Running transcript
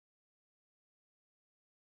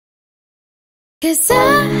'Cause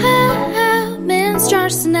I'm in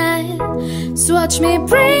stars tonight, so watch me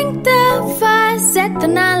bring the fire, set the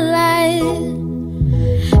night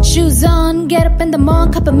light. Shoes on, get up in the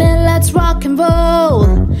morning, cup of milk, let's rock and roll.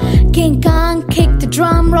 King Kong, kick the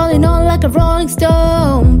drum, rolling on like a rolling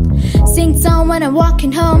stone. Sing song when I'm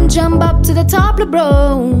walking home, jump up to the top of the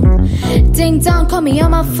room. Ding dong, call me on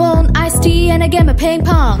my phone, iced tea and I get my ping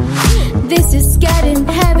pong. This is getting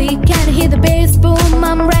heavy, can you hear the bass boom?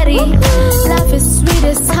 I'm ready. Life is sweet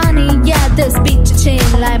as honey, yeah, this beat to chain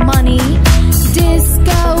like money.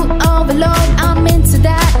 Disco overload, I'm into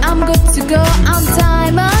that, I'm good to go. I'm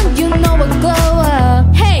diamond, you know I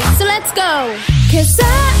glow. Hey, so let's go. 'Cause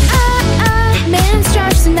I'm in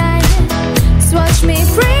stars tonight, so watch me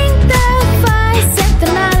bring the fire, set the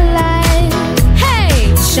night light. Hey,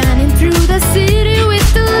 shining through the city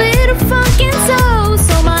with a little funkin' soul.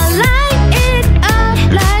 So my light it up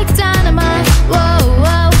like dynamite. Whoa,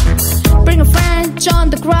 whoa. Bring a friend, join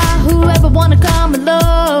the crowd, whoever wanna come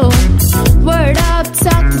along. Word up,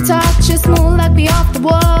 talk to talk, just move like we off the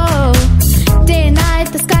wall. Day and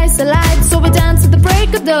night, the sky's alight, so we dance to the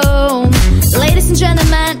break of dawn. Ladies and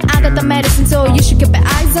gentlemen, I got the medicine, so you should keep your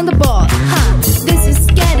eyes on the ball. This is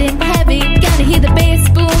getting heavy, gotta hear the bass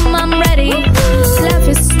boom, I'm ready. Life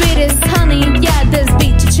is sweet as honey, yeah, this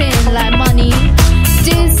beat to chain like money.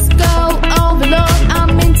 Disco overload,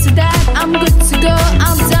 I'm into that, I'm good to go.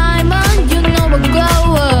 I'm diamond, you know I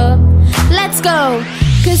glow. Let's go.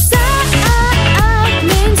 'Cause I'm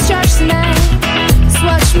in charge tonight, so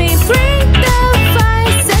watch me bring the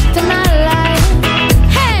fire, set the night light.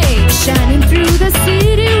 Hey, shining through the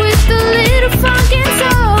city with a little funkin'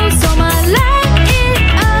 soul. So my light it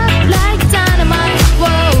up like dynamite.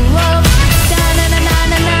 Whoa, whoa.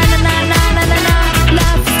 Dynanannana,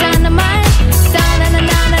 love is dynamite.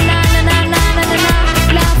 Dynanannana,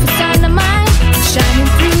 love is dynamite. Shining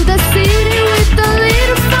through the city with a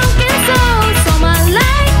little funkin' soul. So my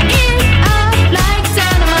light it up like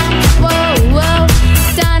dynamite. Whoa, whoa.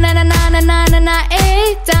 Dynanannana, eh.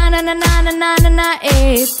 Dynanannana,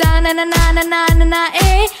 eh. Dynanannana,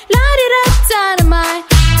 eh. Light it up, dynamite.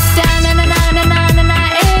 Dynanannana,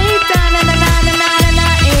 eh. Dynanannana,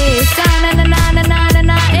 eh.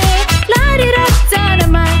 Dynanannana, eh. Light it up,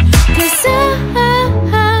 dynamite. 'Cause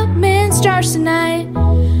I'm in stars tonight,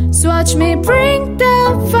 so watch me bring the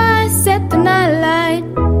fire, set the night light.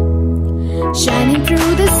 Shining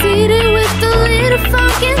through the city with a little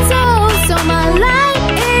funkin' soul. So my light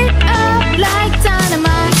it up like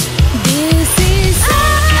dynamite. This is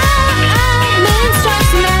I'm in stars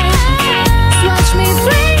tonight, so watch me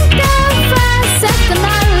bring the fire, set the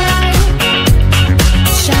night light.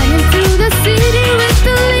 Shining through the city with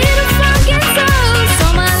a little funkin' soul. So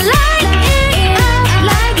my light it up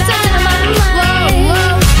like dynamite. Whoa,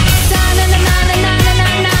 whoa. Dynanannana,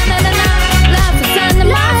 love is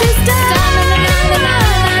dynamite.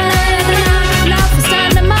 Love is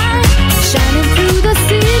dynamite. Shining through the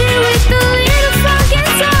city with a little funkin'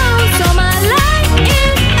 soul. So my light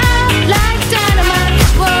it up like dynamite.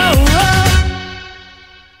 Whoa, whoa.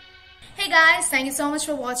 Hey guys, thank you so much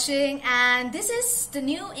for watching, and this is the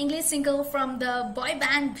new English single from the boy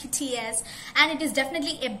band BTS, and it is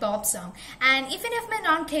definitely a bop song. And even if my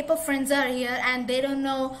non-K-pop friends are here and they don't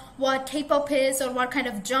know what K-pop is or what kind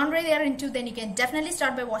of genre they are into, then you can definitely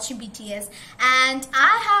start by watching BTS. And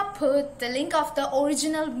I have put the link of the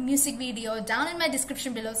original music video down in my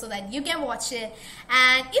description below so that you can watch it.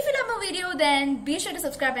 And if you love my video, then be sure to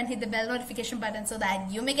subscribe and hit the bell notification button so that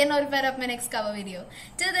you may get notified of my next cover video.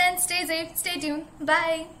 Till then, stay safe, stay tuned,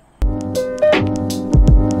 bye.